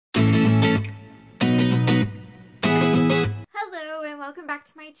welcome back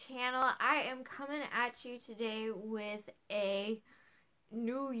to my channel. I am coming at you today with a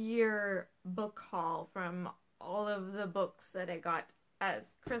New Year book haul from all of the books that I got as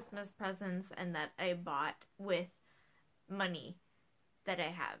Christmas presents and that I bought with money that I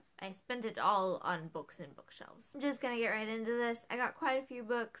have. I spent it all on books and bookshelves. I'm just gonna get right into this. I got quite a few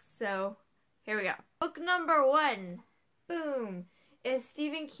books, so here we go. Book number 1, boom, is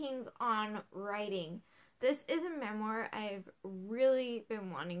Stephen King's On Writing. This is a memoir I've really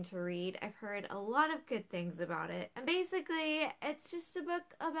been wanting to read. I've heard a lot of good things about it. And basically, it's just a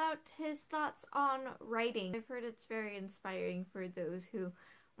book about his thoughts on writing. I've heard it's very inspiring for those who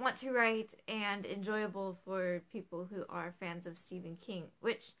want to write and enjoyable for people who are fans of Stephen King,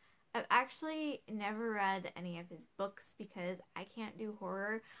 which I've actually never read any of his books because I can't do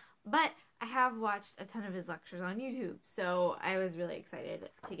horror, but I have watched a ton of his lectures on YouTube, so I was really excited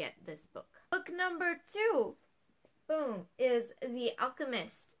to get this book. Book number 2, boom, is The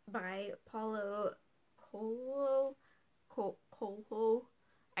Alchemist by Paulo Coelho.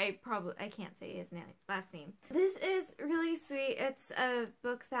 I can't say his last name. This is really sweet. It's a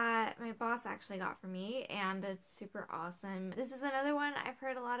book that my boss actually got for me, and it's super awesome. This is another one I've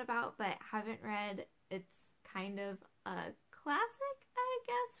heard a lot about, but haven't read. It's kind of a classic, I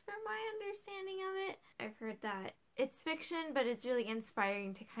guess, from my understanding of it. I've heard that it's fiction, but it's really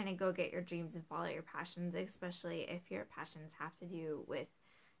inspiring to kind of go get your dreams and follow your passions, especially if your passions have to do with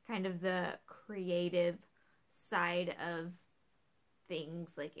kind of the creative side of things,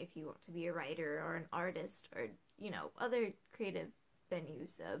 like if you want to be a writer or an artist or, you know, other creative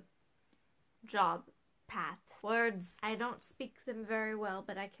venues of job paths. Words, I don't speak them very well,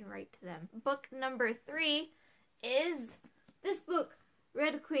 but I can write to them. Book number 3 is this book,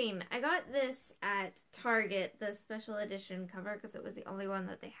 Red Queen. I got this at Target, the special edition cover, because it was the only one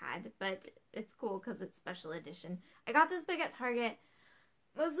that they had, but it's cool because it's special edition. I got this book at Target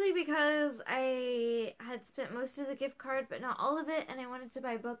mostly because I had spent most of the gift card, but not all of it, and I wanted to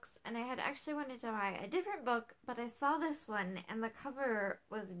buy books, and I had actually wanted to buy a different book, but I saw this one, and the cover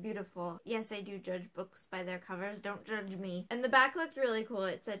was beautiful. Yes, I do judge books by their covers, don't judge me. And the back looked really cool.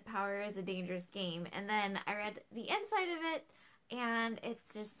 It said, "Power is a dangerous game," and then I read the inside of it, and it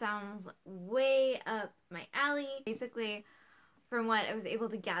just sounds way up my alley. Basically, from what I was able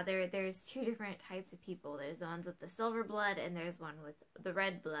to gather, there's 2 different types of people. There's the ones with the silver blood, and there's one with the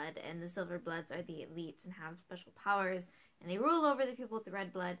red blood, and the silver bloods are the elites and have special powers, and they rule over the people with the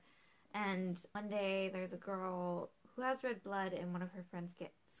red blood. And one day, there's a girl who has red blood, and one of her friends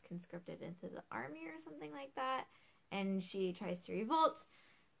gets conscripted into the army or something like that, and she tries to revolt,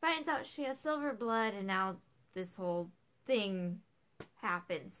 finds out she has silver blood, and now this whole thing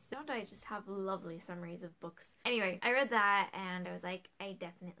happens. Don't I just have lovely summaries of books? Anyway, I read that and I was like, I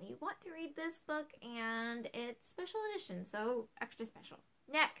definitely want to read this book, and it's special edition, so extra special.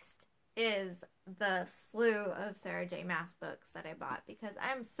 Next is the slew of Sarah J. Maas books that I bought because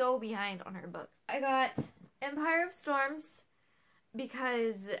I'm so behind on her books. I got Empire of Storms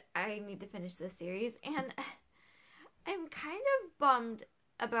because I need to finish this series, and I'm kind of bummed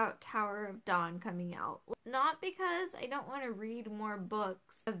about Tower of Dawn coming out. Not because I don't want to read more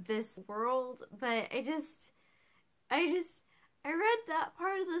books of this world, but I read that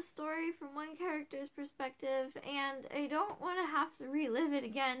part of the story from one character's perspective, and I don't want to have to relive it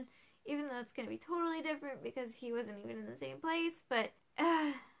again, even though it's going to be totally different because he wasn't even in the same place, but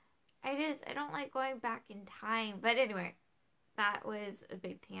I don't like going back in time. But anyway, that was a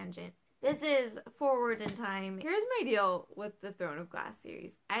big tangent. This is forward in time. Here's my deal with the Throne of Glass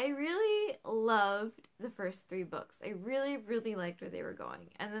series. I really loved the first 3 books. I really, really liked where they were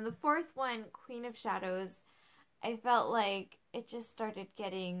going. And then the 4th one, Queen of Shadows, I felt like it just started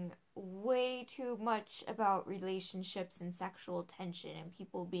getting way too much about relationships and sexual tension and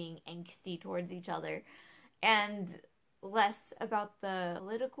people being angsty towards each other, and less about the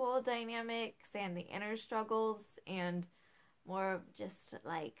political dynamics and the inner struggles, and more of just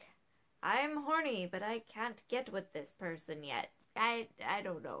like, I'm horny, but I can't get with this person yet. I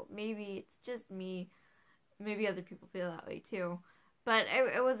don't know. Maybe it's just me. Maybe other people feel that way too. But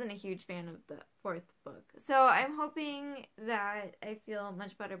I wasn't a huge fan of the 4th book. So I'm hoping that I feel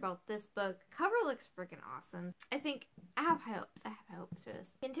much better about this book. Cover looks freaking awesome. I have high hopes. I have high hopes for this.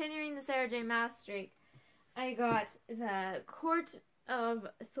 Continuing the Sarah J. Maas streak, I got the Court of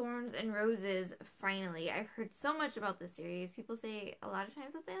Thorns and Roses finally. I've heard so much about this series. People say a lot of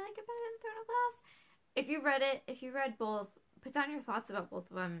times that they like it better than Throne of Glass. If you read it, if you read both, put down your thoughts about both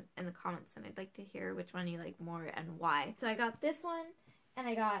of them in the comments, and I'd like to hear which one you like more and why. So I got this one, and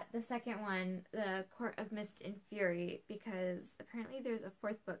I got the second one, The Court of Mist and Fury, because apparently there's a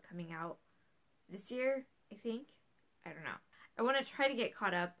 4th book coming out this year, I think. I don't know. I want to try to get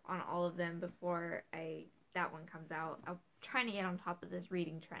caught up on all of them before that one comes out. I'm trying to get on top of this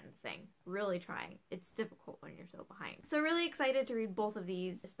reading trend thing. Really trying. It's difficult when you're so behind. So really excited to read both of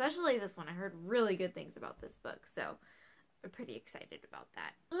these, especially this one. I heard really good things about this book, so I'm pretty excited about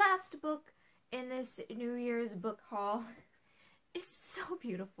that. Last book in this New Year's book haul is so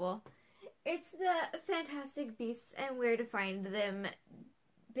beautiful. It's the Fantastic Beasts and Where to Find Them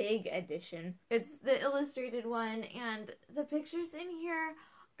big edition. It's the illustrated one, and the pictures in here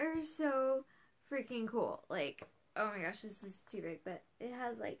are so freaking cool. Like, oh my gosh, this is too big, but it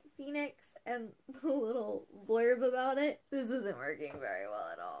has like Phoenix and the little blurb about it. This isn't working very well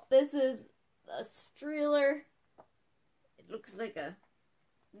at all. This is a streeler. It looks like a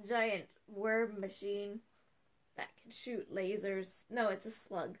giant worm machine that can shoot lasers. No, it's a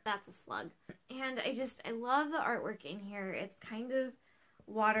slug. That's a slug. And I love the artwork in here. It's kind of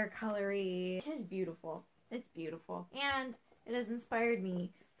watercolory. It's just beautiful. It's beautiful. And it has inspired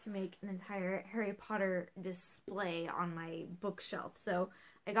me to make an entire Harry Potter display on my bookshelf. So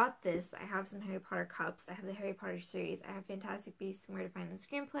I got this. I have some Harry Potter cups. I have the Harry Potter series. I have Fantastic Beasts and Where to Find Them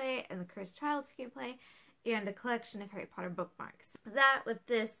screenplay and the Cursed Child screenplay and a collection of Harry Potter bookmarks. That with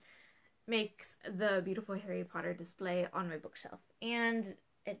this makes the beautiful Harry Potter display on my bookshelf, and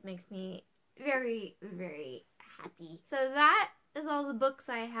it makes me very, very happy. So that is all the books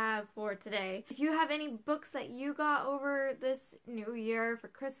I have for today. If you have any books that you got over this new year for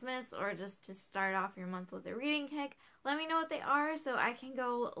Christmas or just to start off your month with a reading kick, let me know what they are so I can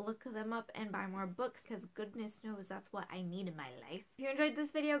go look them up and buy more books, because goodness knows that's what I need in my life. If you enjoyed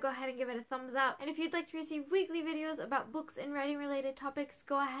this video, go ahead and give it a thumbs up. And if you'd like to receive weekly videos about books and writing related topics,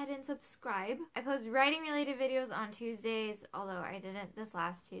 go ahead and subscribe. I post writing related videos on Tuesdays, although I didn't this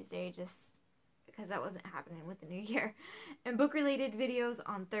last Tuesday just because that wasn't happening with the new year, and book related videos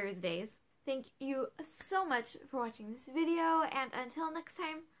on Thursdays. Thank you so much for watching this video, and until next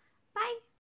time, bye!